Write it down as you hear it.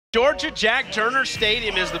Georgia Jack Turner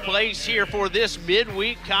Stadium is the place here for this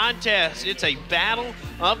midweek contest. It's a battle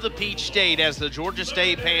of the Peach State as the Georgia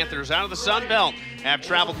State Panthers out of the Sun Belt have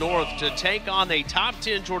traveled north to take on a top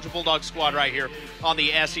 10 Georgia Bulldog squad right here on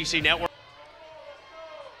the SEC Network.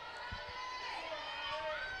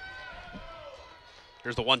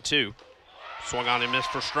 Here's the 1-2. Swung on and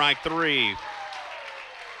missed for strike three.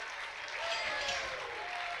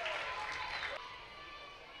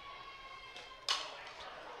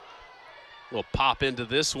 We'll pop into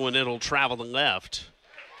this one. It'll travel to left.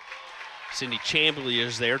 Cindy Chambly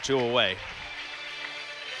is there, 2 away.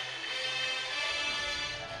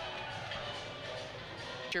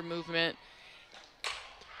 Your movement.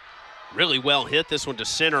 Really well hit this one to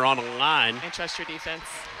center on a line. And trust your defense.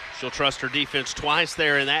 She'll trust her defense twice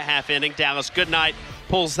there in that half inning. Dallas Goodnight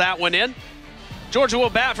pulls that one in. Georgia will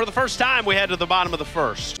bat for the first time. We head to the bottom of the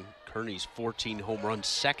first. Kearney's 14 home runs,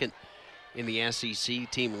 second in the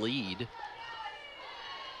SEC team lead.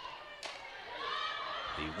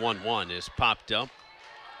 The 1-1 is popped up.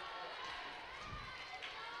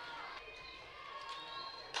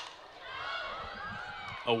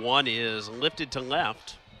 A 1 is lifted to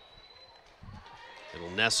left.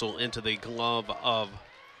 It'll nestle into the glove of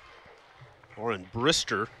Lauren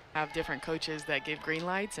Brister. Have different coaches that give green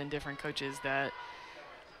lights and different coaches that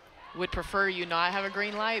would prefer you not have a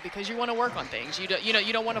green light because you want to work on things. You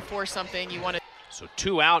don't want to force something. You want to. So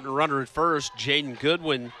 2 out and runner at first. Jaden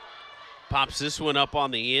Goodwin pops this one up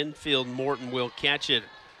on the infield. Morton will catch it.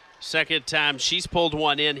 Second time she's pulled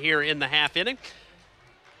one in here in the half inning.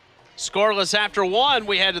 Scoreless after 1,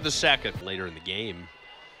 we head to the second. Later in the game,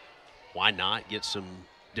 why not get some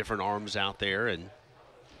different arms out there? And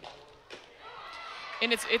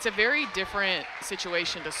it's a very different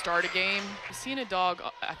situation to start a game. I've seen a dog,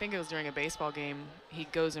 I think it was during a baseball game, he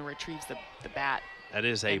goes and retrieves the bat. That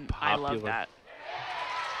is a popular. I love that.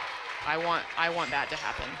 I want that to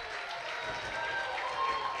happen.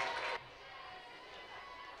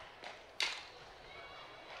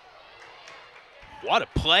 What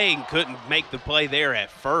a play, and couldn't make the play there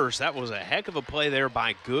at first. That was a heck of a play there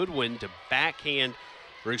by Goodwin to backhand,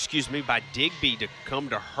 or excuse me, by Digby to come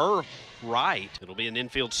to her right. It'll be an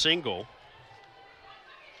infield single.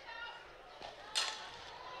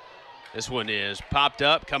 This one is popped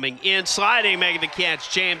up, coming in, sliding, making the catch,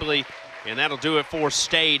 Chambly, and that'll do it for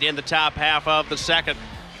State in the top half of the second.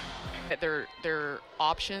 Their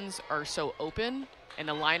options are so open, and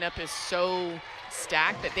the lineup is so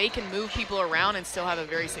stacked that they can move people around and still have a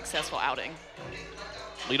very successful outing.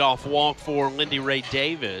 Leadoff walk for Lindy Ray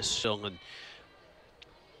Davis.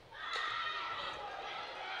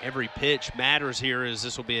 Every pitch matters here, as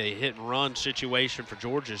this will be a hit and run situation for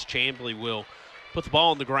Georgia's. Chambly will put the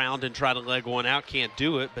ball on the ground and try to leg one out. Can't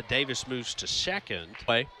do it, but Davis moves to second.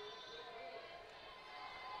 Play.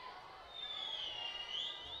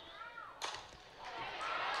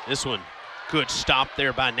 This one, good stop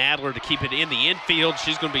there by Nadler to keep it in the infield.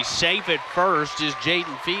 She's going to be safe at first is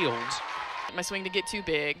Jaden Fields. My swing to get too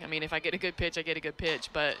big. I mean, if I get a good pitch, I get a good pitch,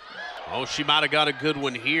 but. Oh, she might have got a good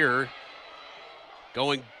one here.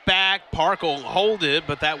 Going back, Park will hold it,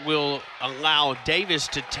 but that will allow Davis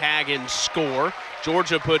to tag and score.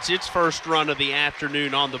 Georgia puts its first run of the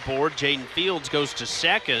afternoon on the board. Jaden Fields goes to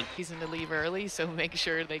second. He's in the leave early, so make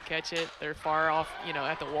sure they catch it. They're far off,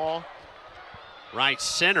 at the wall. Right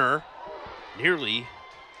center, nearly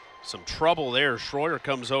some trouble there. Schroyer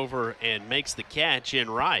comes over and makes the catch in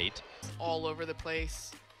right. All over the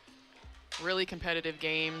place. Really competitive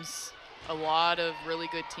games. A lot of really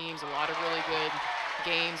good teams, a lot of really good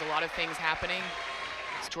games, a lot of things happening.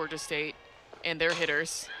 It's Georgia State and their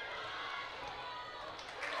hitters.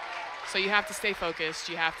 So you have to stay focused.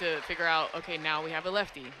 You have to figure out, okay, now we have a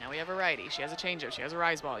lefty, now we have a righty. She has a changeup, she has a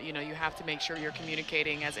rise ball. You have to make sure you're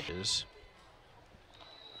communicating as a hitter.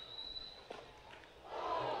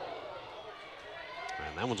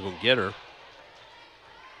 And that one's going to get her.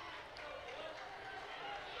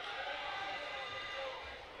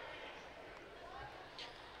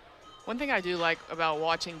 One thing I do like about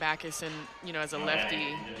watching Backus and, as a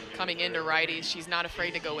lefty coming into righties, she's not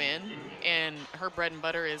afraid to go in, and her bread and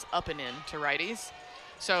butter is up and in to righties.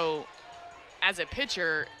 So as a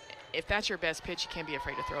pitcher, if that's your best pitch, you can't be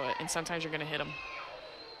afraid to throw it, and sometimes you're going to hit them.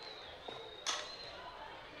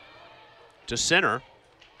 To center.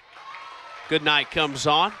 Goodnight comes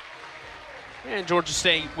on, and Georgia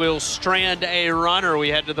State will strand a runner. We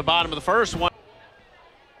head to the bottom of the first one.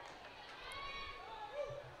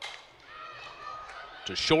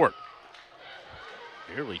 To short.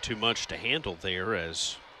 Nearly too much to handle there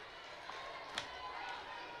as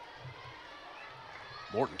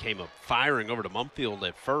Morton came up firing over to Mumfield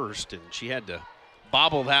at first, and she had to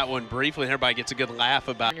bobble that one briefly, and everybody gets a good laugh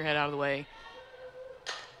about Turn your head out of the way.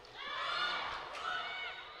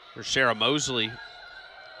 For Sarah Mosley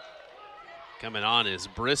coming on is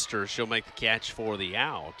Brister. She'll make the catch for the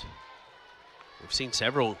out. We've seen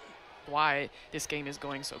several. Why this game is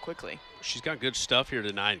going so quickly. She's got good stuff here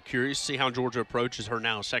tonight. Curious to see how Georgia approaches her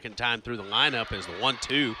now. Second time through the lineup as the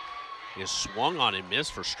 1-2 is swung on and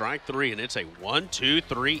missed for strike 3, and it's a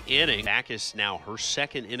 1-2-3 inning. Backus now her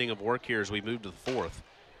second inning of work here as we move to the fourth.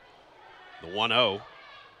 The 1-0.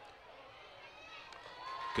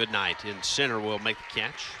 Goodnight in center will make the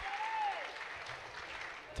catch.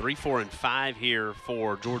 3, 4, and 5 here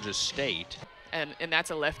for Georgia State. And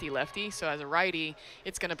that's a lefty-lefty, so as a righty,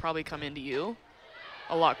 it's going to probably come into you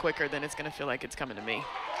a lot quicker than it's going to feel like it's coming to me.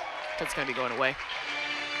 It's going to be going away.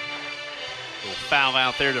 Little foul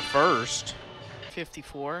out there to first.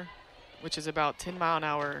 54, which is about 10 mile an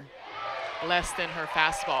hour less than her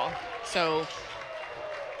fastball. So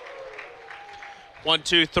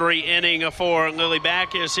 1-2-3 inning for Lily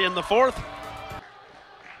Backus in the fourth.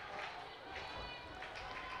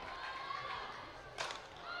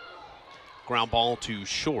 Ground ball to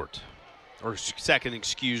short, or second,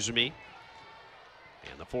 excuse me.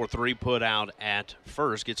 And the 4-3 put out at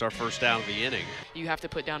first gets our first out of the inning. you have to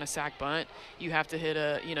put down a sac bunt. You have to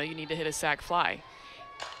hit you need to hit a sac fly.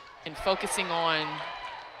 And focusing on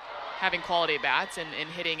having quality at bats and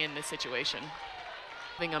hitting in this situation.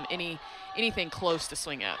 Giving them anything close to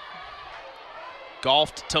swing at.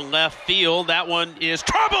 Golfed to left field. That one is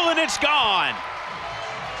trouble, and it's gone.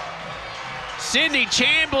 Sydney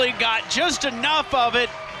Chambly got just enough of it.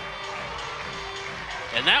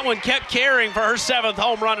 And that one kept carrying for her 7th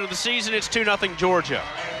home run of the season. It's 2-0 Georgia.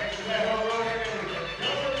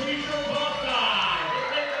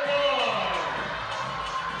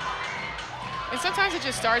 And sometimes it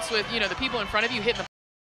just starts with, the people in front of you hitting the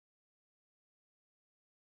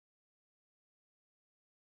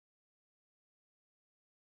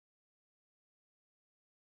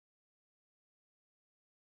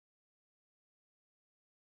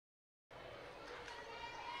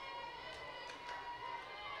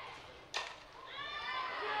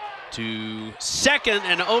to second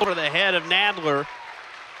and over the head of Nadler.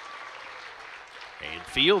 And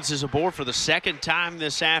Fields is aboard for the second time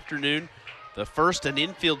this afternoon. The first an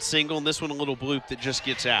infield single, and this one a little bloop that just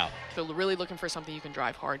gets out. So really looking for something you can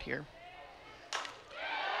drive hard here.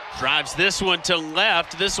 Drives this one to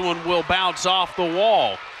left. This one will bounce off the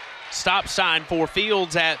wall. Stop sign for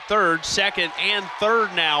Fields at third, second and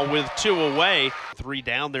third now with 2 away. 3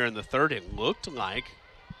 down there in the third. It looked like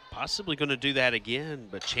possibly going to do that again,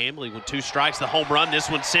 but Chambly with 2 strikes, the home run. This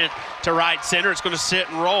one sent to right center. It's going to sit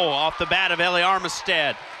and roll off the bat of Ellie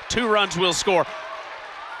Armistead. 2 runs will score.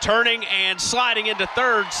 Turning and sliding into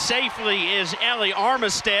third safely is Ellie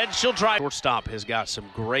Armistead. She'll drive. Shortstop has got some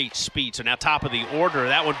great speed. So now top of the order.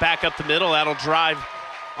 That one back up the middle. That'll drive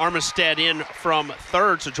Armistead in from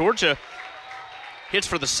third. So Georgia hits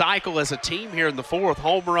for the cycle as a team here in the fourth.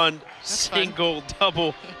 Home run, That's single,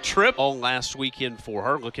 double, triple. All last weekend for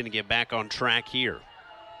her. Looking to get back on track here.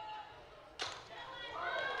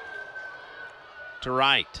 To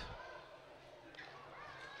right.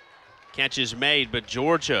 Catch is made, but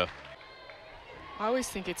Georgia. I always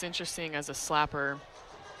think it's interesting as a slapper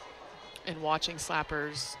and watching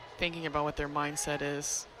slappers thinking about what their mindset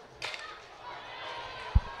is,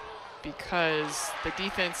 because the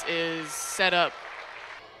defense is set up.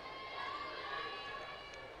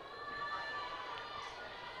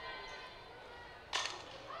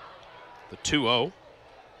 The 2-0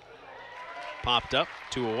 popped up,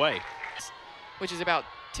 2 away. Which is about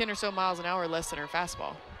 10 or so miles an hour less than her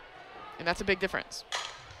fastball. And that's a big difference.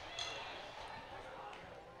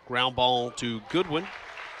 Ground ball to Goodwin.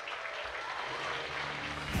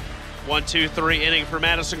 1-2-3 inning for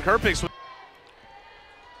Madison Kerpix.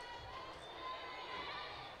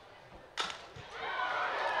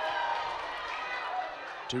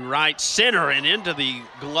 To right center and into the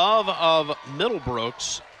glove of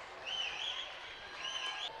Middlebrooks.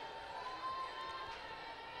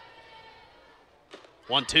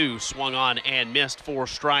 One-two swung on and missed for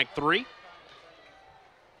strike 3.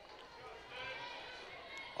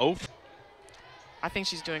 I think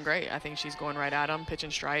she's doing great. I think she's going right at them, pitching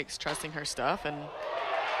strikes, trusting her stuff, and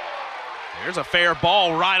there's a fair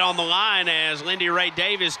ball right on the line as Lindy Ray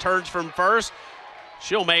Davis turns from first.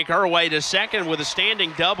 She'll make her way to second with a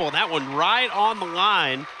standing double. That one right on the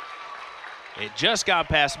line. It just got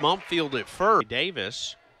past Mumpfield at first.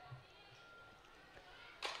 Davis.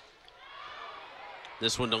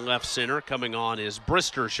 This one to left center. Coming on is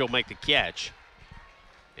Brister. She'll make the catch.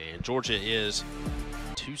 And Georgia is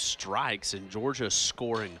 2 strikes, and Georgia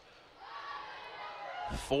scoring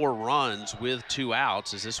 4 runs with 2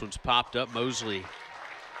 outs as this one's popped up. Mosley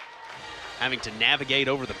having to navigate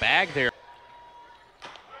over the bag there.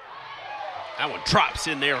 That one drops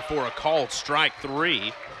in there for a called strike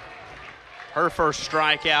 3. Her first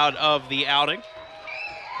strikeout of the outing.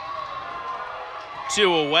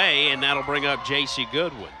 2 away, and that'll bring up J.C.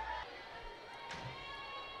 Goodwin.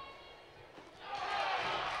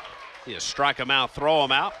 Yeah, strike him out, throw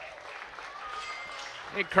him out.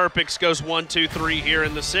 And Kerpix goes 1, 2, 3 here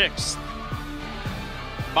in the 6th.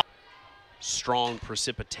 Strong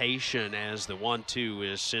precipitation as the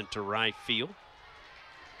 1-2 is sent to right field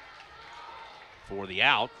for the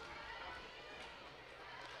out.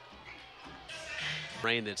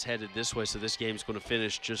 Rain that's headed this way, so this game's going to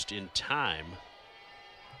finish just in time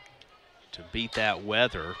to beat that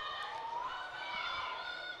weather.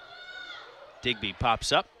 Digby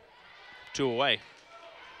pops up, 2 away.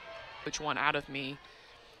 Which one out of me?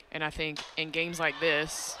 And I think in games like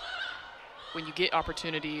this, when you get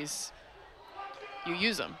opportunities, you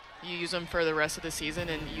use them. You use them for the rest of the season,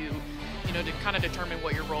 and you know, to kind of determine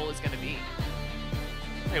what your role is going to be.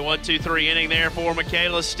 A 1, 2, 3 inning there for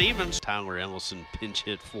Michaela Stevens. Tyler Ellison pinch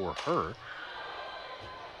hit for her.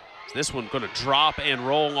 So this one going to drop and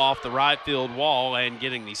roll off the right field wall, and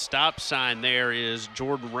getting the stop sign there is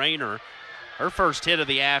Jordan Rayner. Her first hit of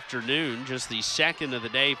the afternoon, just the 2nd of the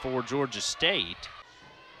day for Georgia State.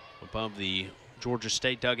 Above the Georgia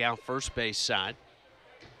State dugout first base side.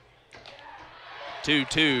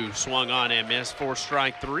 2-2 swung on and missed for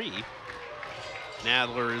strike 3.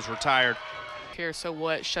 Nadler is retired. Here, so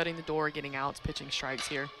what? Shutting the door, getting outs, pitching strikes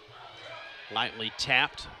here. Lightly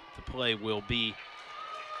tapped. The play will be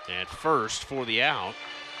at first for the out.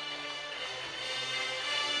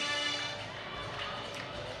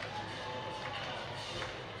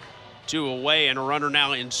 Two away and a runner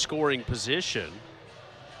now in scoring position.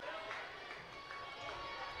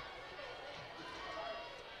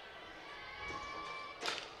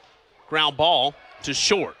 Ground ball to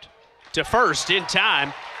short, to first in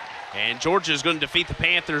time. And Georgia is going to defeat the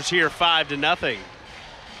Panthers here 5-0.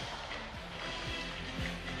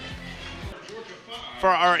 For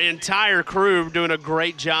our entire crew, doing a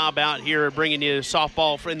great job out here bringing you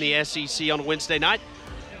softball in the SEC on a Wednesday night.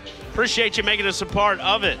 Appreciate you making us a part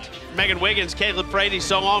of it. Megan Wiggins, Caleb Frady,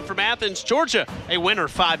 so long from Athens, Georgia, a winner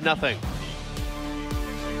 5-0.